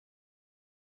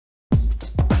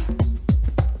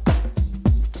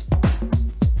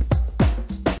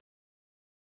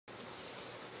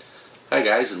Hi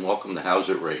guys, and welcome to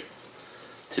How's It Rate.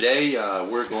 Today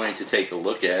we're going to take a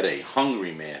look at a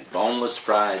Hungry Man boneless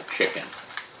fried chicken.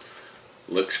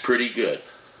 Looks pretty good.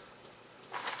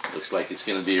 Looks like it's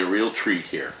going to be a real treat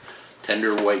here.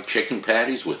 Tender white chicken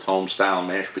patties with home-style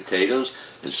mashed potatoes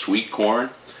and sweet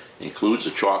corn. Includes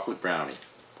a chocolate brownie.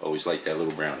 Always like that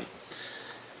little brownie.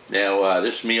 Now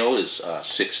this meal is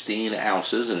 16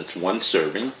 ounces and it's one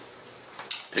serving.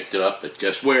 Picked it up at,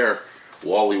 guess where?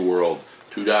 Wally World.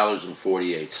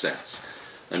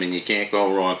 $2.48. I mean, you can't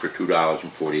go wrong for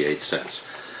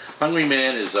 $2.48. Hungry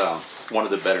Man is one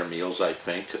of the better meals, I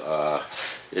think.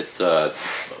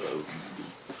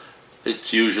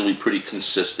 It's usually pretty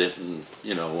consistent and,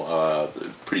 you know,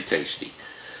 pretty tasty.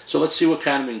 So let's see what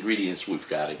kind of ingredients we've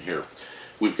got in here.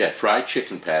 We've got fried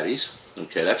chicken patties.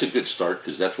 Okay, that's a good start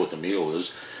because that's what the meal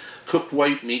is. Cooked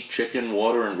white meat, chicken,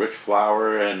 water, and rich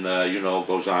flour, and, you know,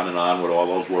 goes on and on with all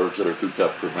those words that are too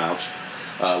tough to pronounce.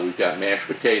 We've got mashed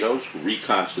potatoes,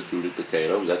 reconstituted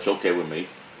potatoes, that's okay with me.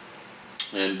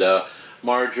 And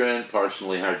margarine,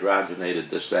 partially hydrogenated,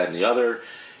 this, that, and the other.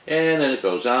 And then it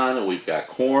goes on, and we've got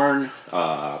corn,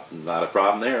 not a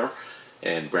problem there.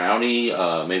 And brownie,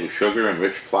 maybe sugar and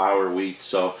rich flour, wheat.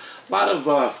 So a lot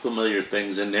of familiar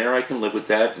things in there. I can live with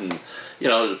that. And, you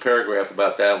know, there's a paragraph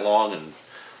about that long, and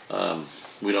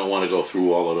we don't want to go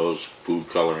through all of those food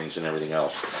colorings and everything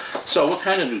else. So what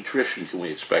kind of nutrition can we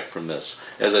expect from this?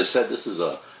 As I said, this is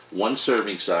a one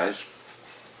serving size,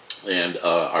 and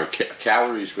our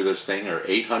calories for this thing are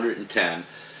 810,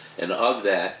 and of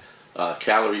that,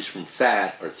 calories from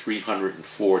fat are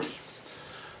 340.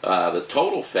 The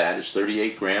total fat is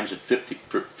 38 grams at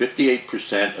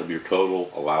 58% of your total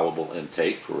allowable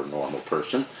intake for a normal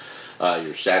person.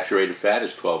 Your saturated fat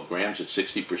is 12 grams at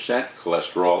 60%,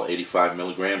 cholesterol 85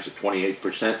 milligrams at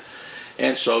 28%,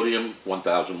 and sodium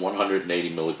 1,180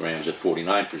 milligrams at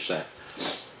 49%.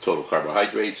 Total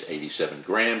carbohydrates 87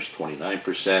 grams,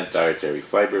 29%, dietary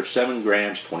fiber 7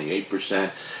 grams,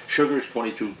 28%, sugars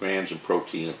 22 grams, and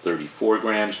protein at 34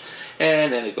 grams,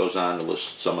 and then it goes on to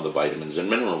list some of the vitamins and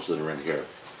minerals that are in here.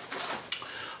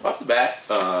 Off the bat,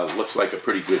 looks like a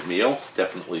pretty good meal,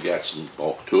 definitely got some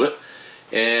bulk to it.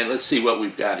 And let's see what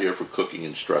we've got here for cooking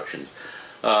instructions.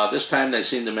 This time they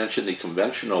seem to mention the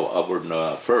conventional oven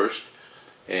first,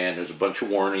 and there's a bunch of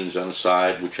warnings on the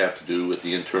side which have to do with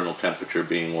the internal temperature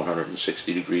being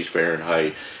 160 degrees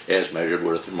Fahrenheit as measured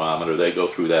with a thermometer. They go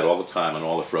through that all the time on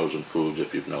all the frozen foods,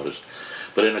 if you've noticed.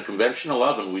 But in a conventional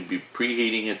oven, we'd be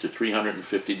preheating it to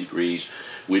 350 degrees.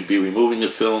 We'd be removing the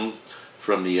film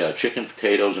from the chicken,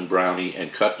 potatoes, and brownie,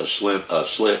 and cut a slit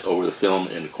over the film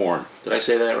in the corn. Did I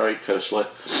say that right? Cut a slit?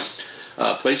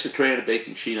 Place the tray on a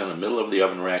baking sheet on the middle of the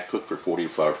oven rack. Cook for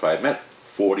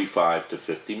 45 to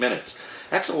 50 minutes.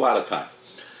 That's a lot of time.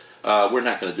 We're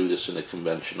not going to do this in a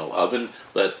conventional oven,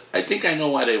 but I think I know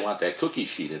why they want that cookie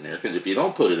sheet in there, because if you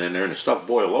don't put it in there and the stuff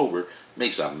boil over, it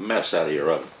makes a mess out of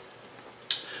your oven.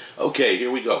 Okay,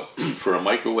 here we go. For a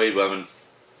microwave oven,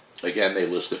 again, they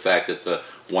list the fact that the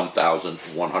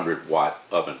 1,100 watt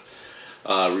oven.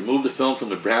 Remove the film from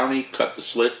the brownie, cut the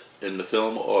slit in the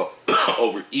film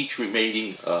over each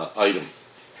remaining item.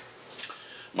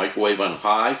 Microwave on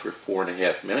high for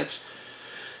 4.5 minutes.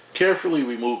 Carefully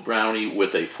remove brownie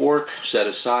with a fork, set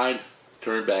aside,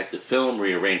 turn back the film,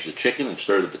 rearrange the chicken and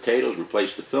stir the potatoes,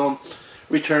 replace the film,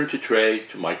 return the tray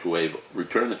to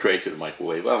the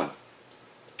microwave oven.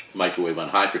 Microwave on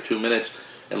high for 2 minutes,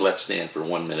 and let stand for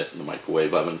 1 minute in the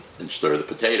microwave oven and stir the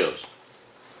potatoes.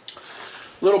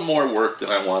 A little more work than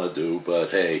I want to do,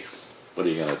 but hey, what are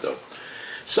you going to do?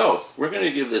 So, we're going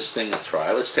to give this thing a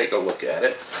try. Let's take a look at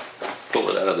it. Pull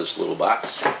it out of this little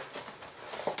box.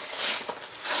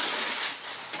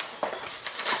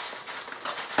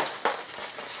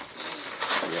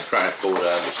 I'm going to try and pull it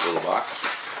out of this little box.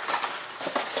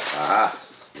 Ah,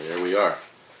 there we are.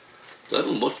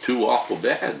 Doesn't look too awful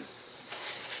bad.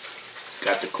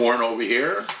 Got the corn over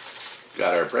here,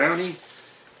 got our brownie,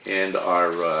 and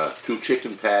our 2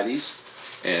 chicken patties,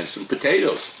 and some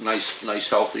potatoes. Nice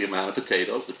healthy amount of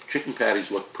potatoes. The chicken patties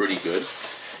look pretty good,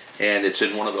 and it's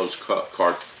in one of those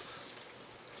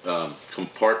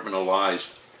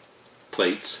compartmentalized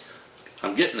plates.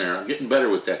 I'm getting there. I'm getting better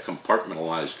with that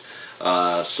compartmentalized.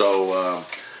 So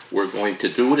we're going to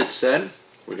do what it said.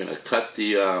 We're going to cut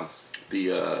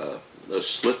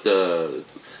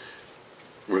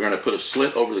we're going to put a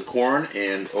slit over the corn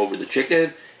and over the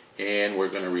chicken, and we're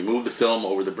going to remove the film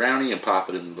over the brownie and pop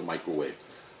it into the microwave.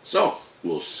 So,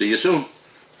 we'll see you soon.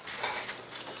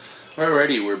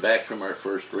 Alrighty, we're back from our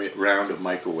first round of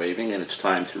microwaving, and it's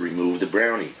time to remove the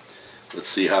brownie. Let's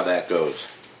see how that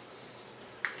goes.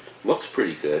 Looks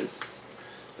pretty good.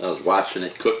 I was watching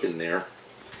it cooking there.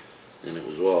 and it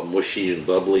was all mushy and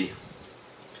bubbly.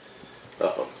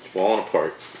 Uh-oh, it's falling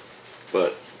apart,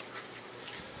 but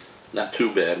not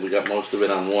too bad. We got most of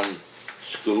it on one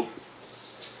scoop,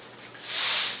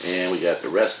 and we got the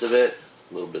rest of it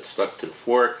a little bit stuck to the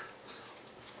fork.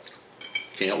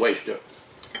 Can't waste it.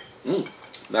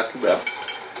 Not too bad.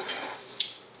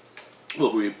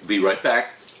 We'll be right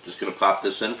back. Just going to pop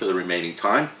this in for the remaining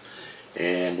time,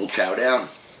 and we'll chow down.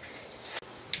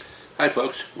 Hi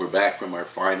folks, we're back from our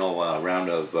final round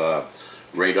of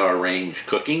radar range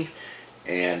cooking,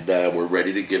 and we're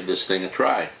ready to give this thing a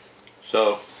try.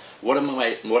 So what am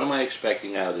I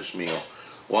expecting out of this meal?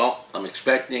 Well, I'm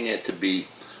expecting it to be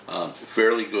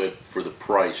fairly good for the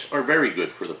price, or very good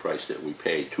for the price that we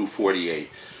paid, $2.48.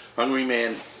 Hungry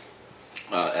Man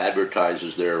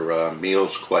advertises their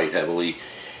meals quite heavily,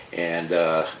 and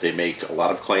they make a lot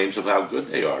of claims of how good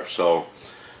they are. So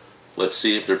let's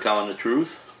see if they're telling the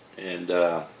truth, and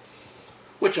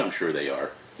which I'm sure they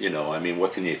are. You know, I mean,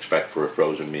 what can you expect for a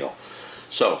frozen meal?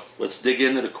 So let's dig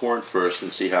into the corn first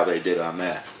and see how they did on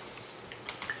that.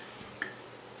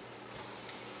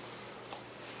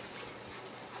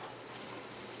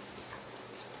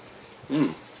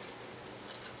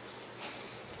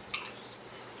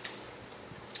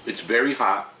 It's very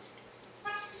hot,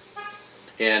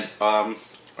 and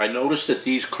I noticed that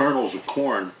these kernels of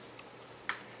corn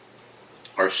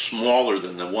are smaller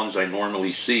than the ones I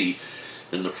normally see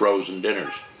in the frozen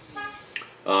dinners.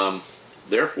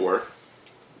 Therefore,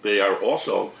 they are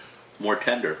also more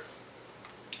tender.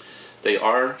 They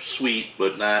are sweet,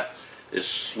 but not as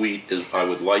sweet as I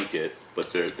would like it,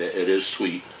 but it is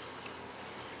sweet.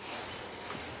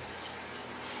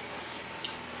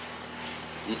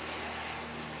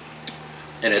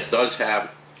 And it does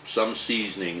have some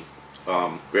seasoning,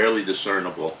 barely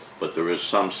discernible, but there is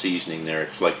some seasoning there.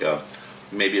 It's like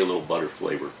maybe a little butter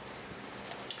flavor.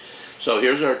 So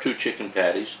here's our 2 chicken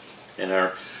patties and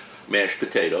our mashed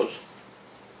potatoes.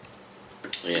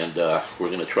 And we're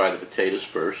going to try the potatoes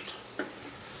first.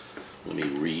 Let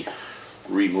me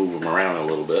remove them around a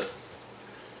little bit.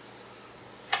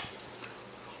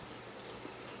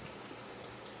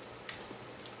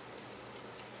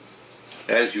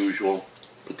 As usual,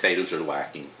 potatoes are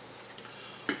lacking.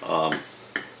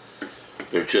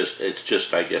 It's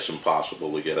just, I guess,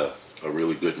 impossible to get a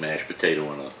really good mashed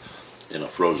potato in a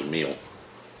frozen meal.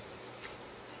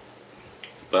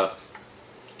 But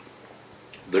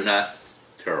they're not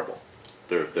terrible.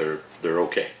 They're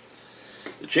okay.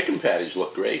 The chicken patties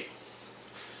look great.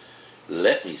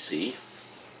 Let me see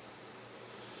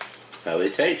how they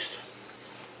taste.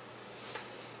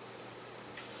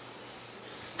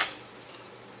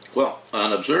 Well,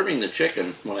 on observing the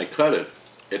chicken, when I cut it,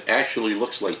 it actually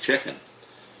looks like chicken.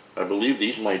 I believe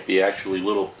these might be actually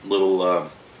little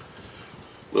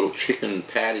chicken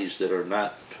patties that are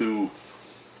not too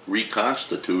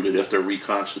reconstituted, if they're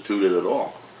reconstituted at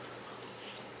all.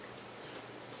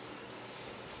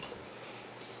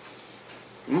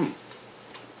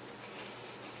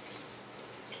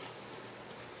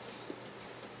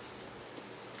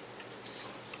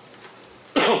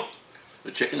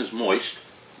 The chicken is moist,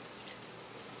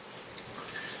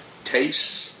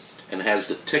 tastes and has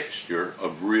the texture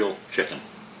of real chicken.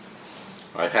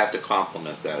 I have to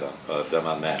compliment them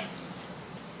on that.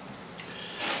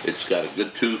 It's got a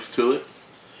good tooth to it.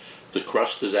 The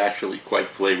crust is actually quite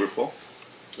flavorful.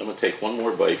 I'm going to take one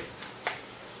more bite.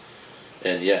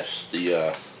 And yes,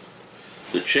 the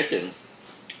chicken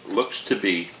looks to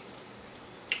be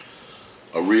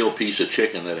a real piece of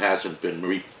chicken that hasn't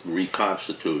been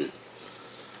reconstituted.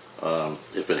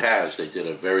 If it has, they did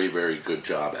a very, very good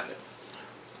job at it.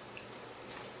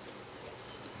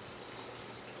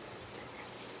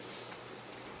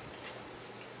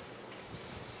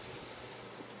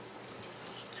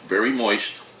 Very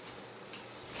moist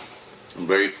and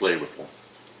very flavorful.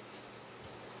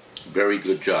 Very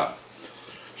good job.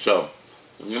 So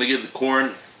I'm going to give the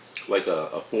corn like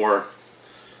a 4,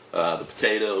 the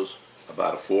potatoes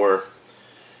about a 4,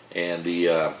 and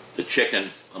the chicken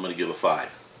I'm going to give a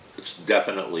 5. It's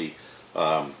definitely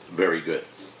very good.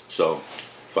 So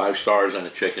 5 stars on the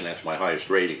chicken. That's my highest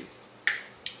rating.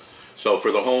 So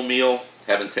for the whole meal,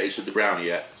 haven't tasted the brownie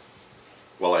yet.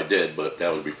 Well, I did, but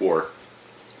that was before.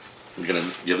 I'm going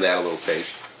to give that a little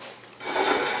taste.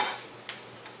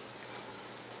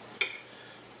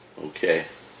 Okay.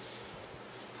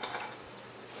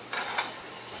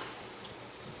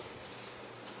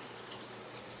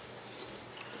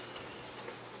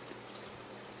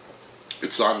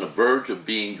 It's on the verge of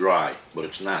being dry, but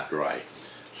it's not dry.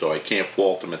 So I can't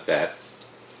fault them at that.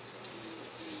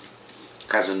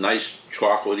 Has a nice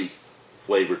chocolatey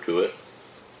flavor to it.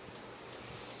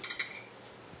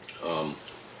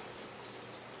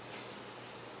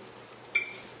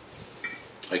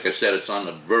 Like I said, it's on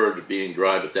the verge of being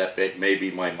dry, but that may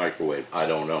be my microwave. I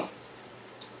don't know.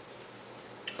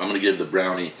 I'm going to give the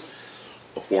brownie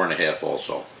a 4.5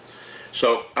 also.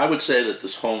 So I would say that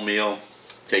this home meal,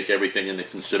 take everything into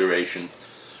consideration,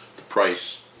 the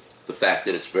price, the fact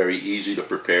that it's very easy to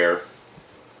prepare,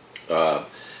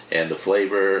 and the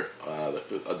flavor,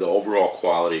 the overall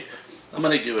quality. I'm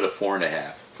going to give it a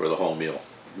 4.5 for the whole meal.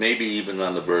 Maybe even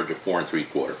on the verge of 4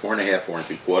 3/4. 4.5, 4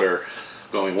 3/4.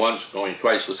 Going once, going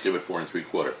twice, let's give it 4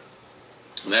 3/4.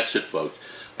 And that's it, folks.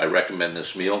 I recommend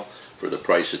this meal. For the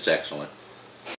price, it's excellent.